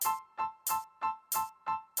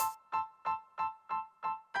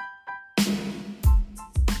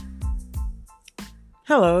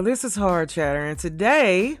Hello, this is Hard Chatter, and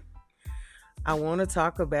today I want to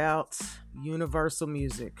talk about universal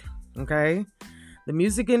music. Okay, the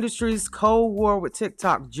music industry's cold war with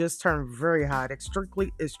TikTok just turned very hot,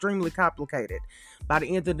 extremely complicated. By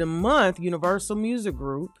the end of the month, Universal Music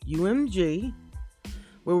Group (UMG)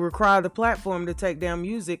 will require the platform to take down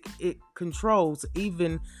music it controls,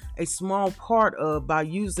 even a small part of, by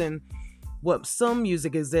using what some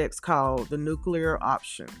music execs call the nuclear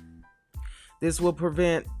option. This will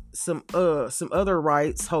prevent some other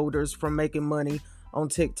rights holders from making money on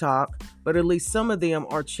TikTok, but at least some of them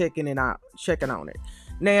are checking on it.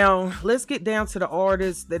 Now, let's get down to the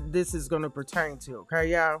artists that this is going to pertain to,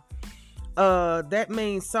 okay, y'all? That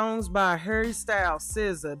means songs by Harry Styles,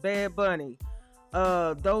 SZA, Bad Bunny.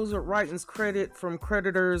 Those are writings credit from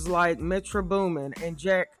creditors like Metro Boomin and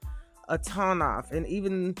Jack Antonoff, and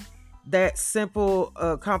even that simple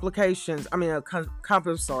compositions by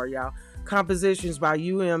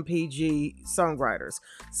UMPG songwriters.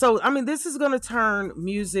 So, this is going to turn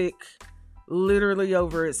music literally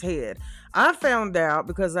over its head. I found out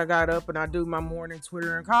because I got up and I do my morning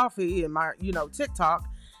Twitter and coffee and my, TikTok,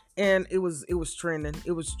 and it was trending.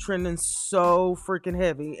 It was trending so freaking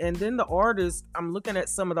heavy. And then the artists, I'm looking at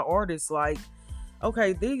some of the artists like,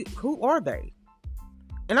 okay, who are they?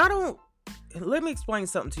 And let me explain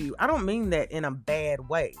something to you. I don't mean that in a bad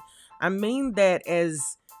way. I mean that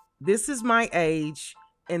as this is my age,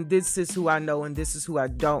 and this is who I know, and this is who I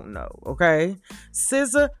don't know, okay?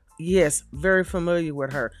 SZA, yes, very familiar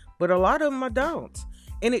with her, but a lot of them I don't.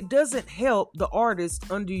 And it doesn't help the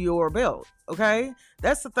artist under your belt, okay?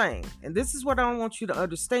 That's the thing. And this is what I want you to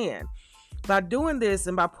understand. By doing this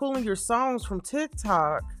and by pulling your songs from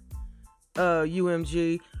TikTok,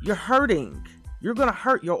 UMG, you're hurting. You're going to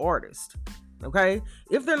hurt your artist, okay?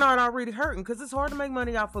 If they're not already hurting, because it's hard to make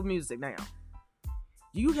money off of music now.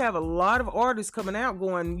 You have a lot of artists coming out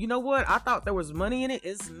going, you know what? I thought there was money in it.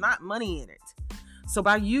 It's not money in it. So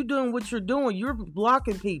by you doing what you're doing, you're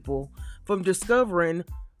blocking people from discovering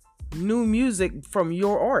new music from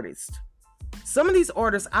your artist. Some of these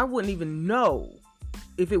artists I wouldn't even know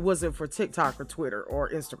if it wasn't for TikTok or Twitter or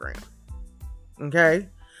Instagram. Okay?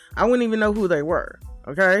 I wouldn't even know who they were.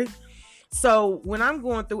 Okay? So when I'm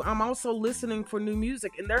going through, I'm also listening for new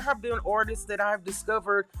music. And there have been artists that I've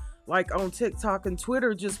discovered like on TikTok and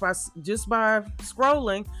Twitter just by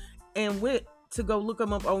scrolling, and went to go look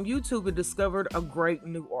them up on YouTube and discovered a great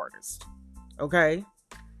new artist. Okay?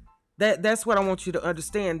 That's what I want you to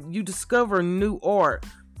understand. You discover new art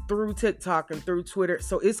through TikTok and through Twitter,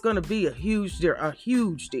 so it's going to be a huge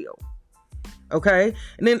deal. Okay?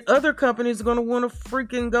 And then other companies are going to want to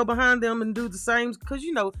freaking go behind them and do the same, because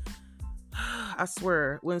I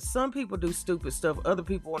swear, when some people do stupid stuff, other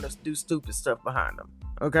people want to do stupid stuff behind them.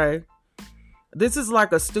 Okay? This is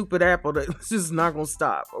like a stupid apple that's just not going to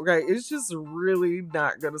stop. Okay? It's just really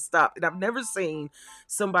not going to stop. And I've never seen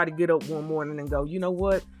somebody get up one morning and go, you know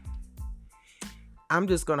what? I'm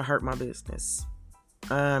just going to hurt my business.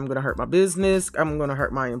 I'm going to hurt my business. I'm going to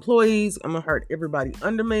hurt my employees. I'm going to hurt everybody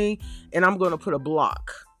under me. And I'm going to put a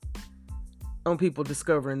block on people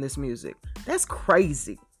discovering this music. That's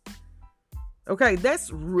crazy. Okay,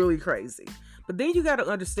 that's really crazy. But then you got to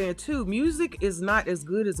understand too, music is not as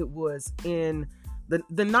good as it was in the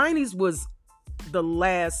 90s. Was the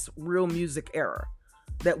last real music era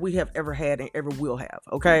that we have ever had and ever will have.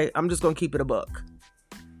 Okay, I'm just going to keep it a buck.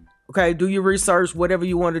 Okay, do your research, whatever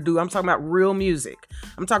you want to do. I'm talking about real music.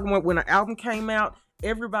 I'm talking about when an album came out,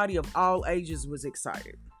 everybody of all ages was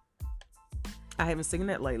excited. I haven't seen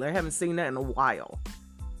that lately. I haven't seen that in a while.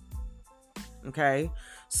 Okay,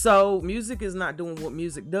 so music is not doing what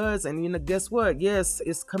music does, and guess what? Yes,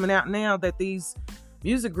 it's coming out now that these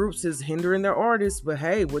music groups is hindering their artists, but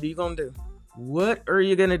hey, what are you gonna do? What are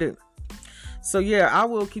you gonna do? So yeah, I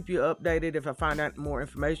will keep you updated if I find out more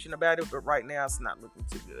information about it, but right now it's not looking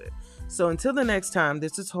too good. So until the next time,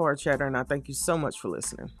 this is Hard Chatter, and I thank you so much for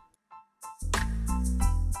listening.